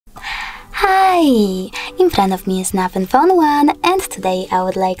Hi! In front of me is Nothing Phone 1, and today I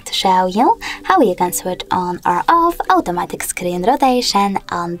would like to show you how you can switch on or off automatic screen rotation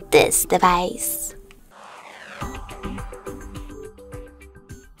on this device.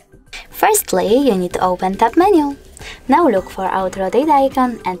 Firstly, you need to open Tab menu. Now look for Auto Rotate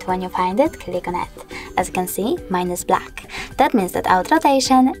icon, and when you find it, click on it. As you can see, mine is black. That means that auto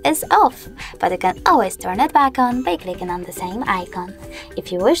rotation is off, but you can always turn it back on by clicking on the same icon.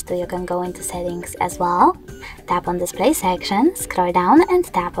 If you wish to, you can go into settings as well, tap on display section, scroll down and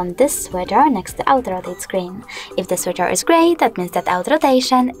tap on this switcher next to auto rotate screen. If the switcher is gray, that means that auto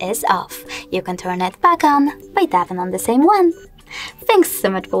rotation is off. You can turn it back on by tapping on the same one. Thanks so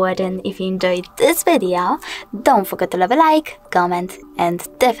much for watching. If you enjoyed this video, don't forget to leave a like, comment and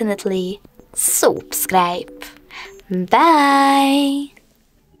definitely subscribe. Bye!